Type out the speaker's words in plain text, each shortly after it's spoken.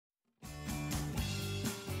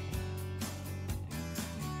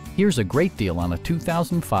Here's a great deal on a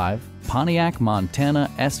 2005 Pontiac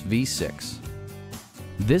Montana SV6.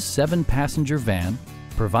 This 7-passenger van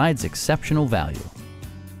provides exceptional value.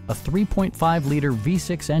 A 3.5-liter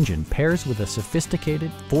V6 engine pairs with a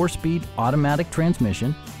sophisticated 4-speed automatic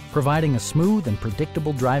transmission, providing a smooth and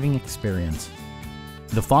predictable driving experience.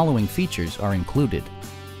 The following features are included: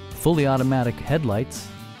 fully automatic headlights,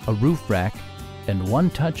 a roof rack, and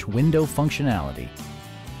one-touch window functionality.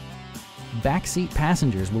 Backseat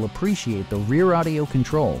passengers will appreciate the rear audio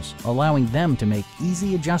controls, allowing them to make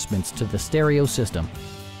easy adjustments to the stereo system.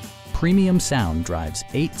 Premium sound drives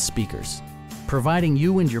 8 speakers, providing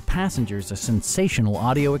you and your passengers a sensational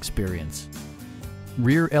audio experience.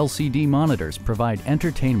 Rear LCD monitors provide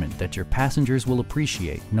entertainment that your passengers will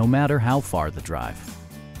appreciate no matter how far the drive.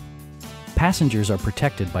 Passengers are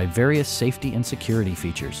protected by various safety and security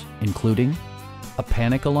features, including a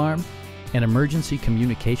panic alarm, an emergency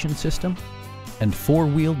communication system, and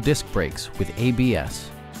 4-wheel disc brakes with ABS.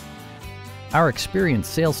 Our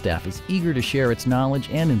experienced sales staff is eager to share its knowledge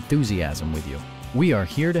and enthusiasm with you. We are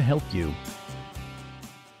here to help you.